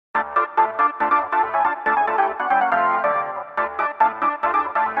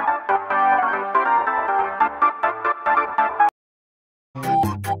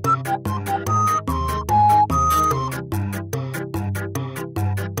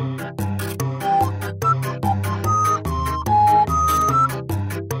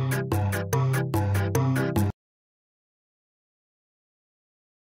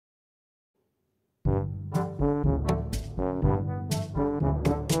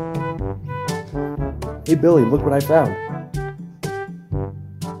Hey Billy, look what I found.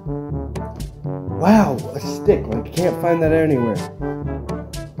 Wow, a stick. Like, I can't find that anywhere.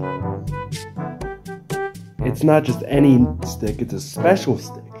 It's not just any stick, it's a special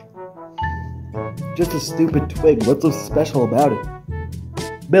stick. Just a stupid twig. What's so special about it?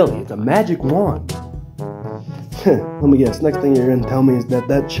 Billy, it's a magic wand. Let me guess, next thing you're gonna tell me is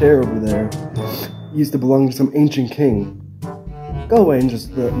that chair over there used to belong to some ancient king. Go away and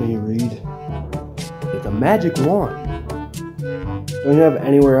just let me read. It's a magic wand. Don't you have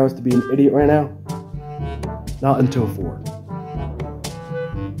anywhere else to be an idiot right now? Not until 4.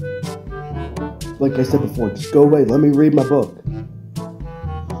 Like I said before, just go away, let me read my book.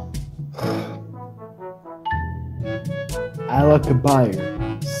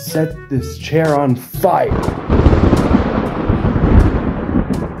 Alakabir, set this chair on fire.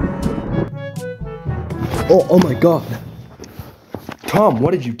 Oh my god. Tom,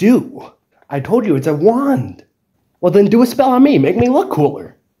 what did you do? I told you it's a wand. Well then do a spell on me, make me look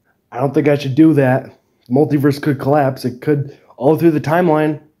cooler. I don't think I should do that. The multiverse could collapse, it could all through the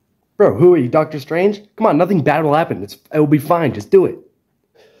timeline. Bro, who are you, Doctor Strange? Come on, nothing bad will happen. It will be fine, just do it.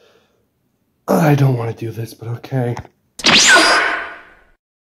 I don't want to do this, but okay.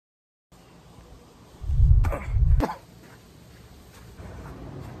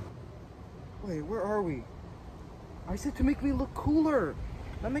 Wait, where are we? I said to make me look cooler,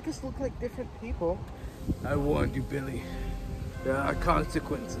 not make us look like different people. I warned you, Billy. There are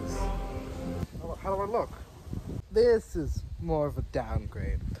consequences. How do I look? This is more of a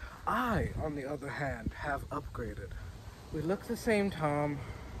downgrade. I, on the other hand, have upgraded. We look the same, Tom.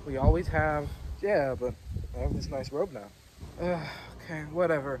 We always have. Yeah, but I have this nice robe now. Okay,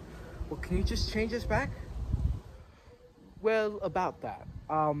 whatever. Well, can you just change us back? Well, about that.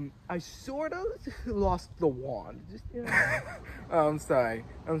 I sort of lost the wand. Just, you know. Oh, I'm sorry.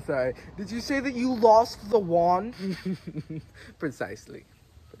 Did you say that you lost the wand? Precisely.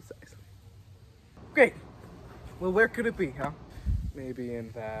 Great. Well, where could it be, huh? Maybe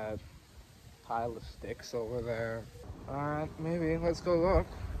in that pile of sticks over there. Alright, maybe. Let's go look.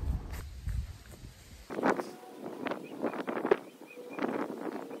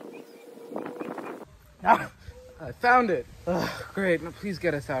 Ah, I found it. Great. Now please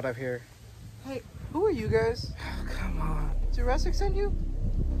get us out of here. Hey, who are you guys? Oh, come on. Jurassic sent you?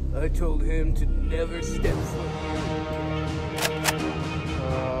 I told him to never step foot.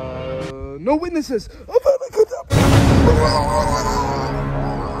 No witnesses.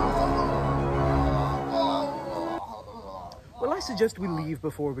 Well, I suggest we leave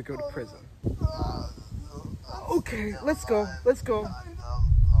before we go to prison. Okay, let's go.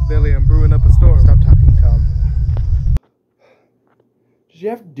 Billy, I'm brewing up a storm. Stop talking, Tom. Did you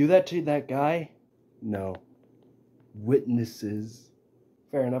have to do that to that guy? No. Witnesses.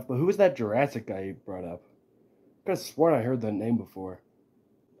 Fair enough, but who was that Jurassic guy you brought up? I could have sworn I heard that name before.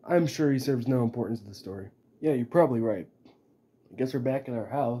 I'm sure he serves no importance to the story. Yeah, you're probably right. I guess we're back at our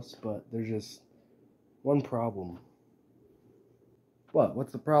house, but there's just one problem. What?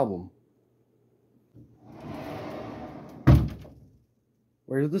 What's the problem?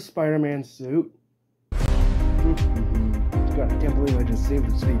 Where's the Spider-Man suit? God, I can't believe I just saved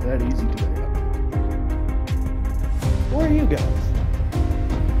the city that easy today. Where are you guys?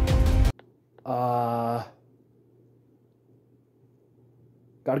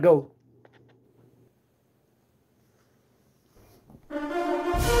 Gotta go.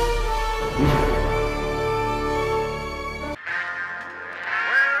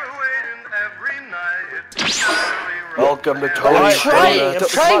 Welcome to Tony. I'm trying, Billy. I'm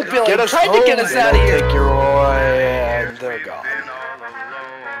trying to get us out of here. Take your boy, and they're gone.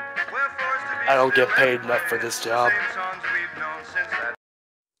 I don't get paid enough for this job.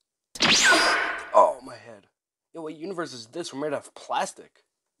 Oh, my head. Yo, what universe is this? We're made out of plastic.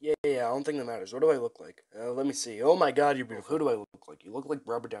 Yeah, I don't think that matters. What do I look like? Let me see. Oh my god, you're beautiful. Who do I look like? You look like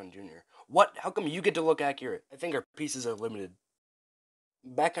Robert Downey Jr. What? How come you get to look accurate? I think our pieces are limited.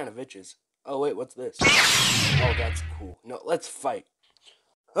 Back kind of itches. Oh, wait, what's this? Oh, that's cool. No, let's fight.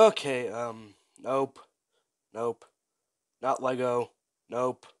 Okay, nope. Not Lego.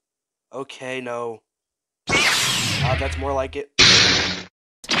 Nope. Okay, no. That's more like it.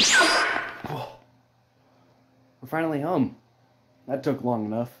 We're finally home. That took long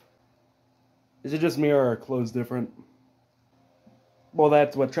enough. Is it just me or are clothes different? Well,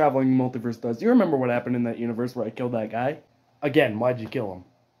 that's what traveling multiverse does. Do you remember what happened in that universe where I killed that guy? Again, why'd you kill him?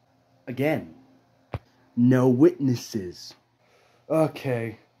 Again. No witnesses.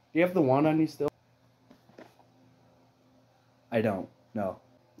 Okay. Do you have the wand on you still? I don't. No.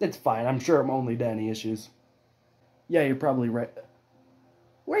 It's fine. I'm sure it won't lead to any issues. Yeah, you're probably right.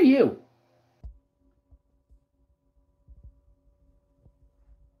 Where are you?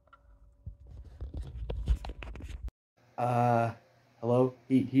 Hello?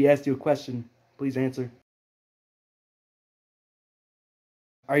 He asked you a question. Please answer.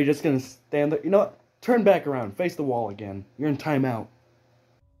 Are you just gonna stand there? You know what? Turn back around. Face the wall again. You're in timeout.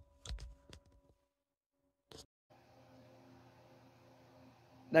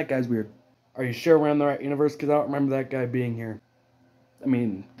 That guy's weird. Are you sure we're in the right universe? Because I don't remember that guy being here. I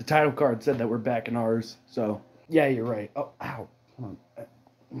mean, the title card said that we're back in ours, so... Yeah, you're right. Oh, ow. Come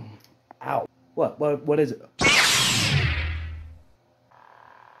on. Ow. What is it?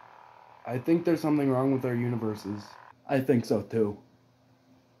 I think there's something wrong with our universes. I think so, too.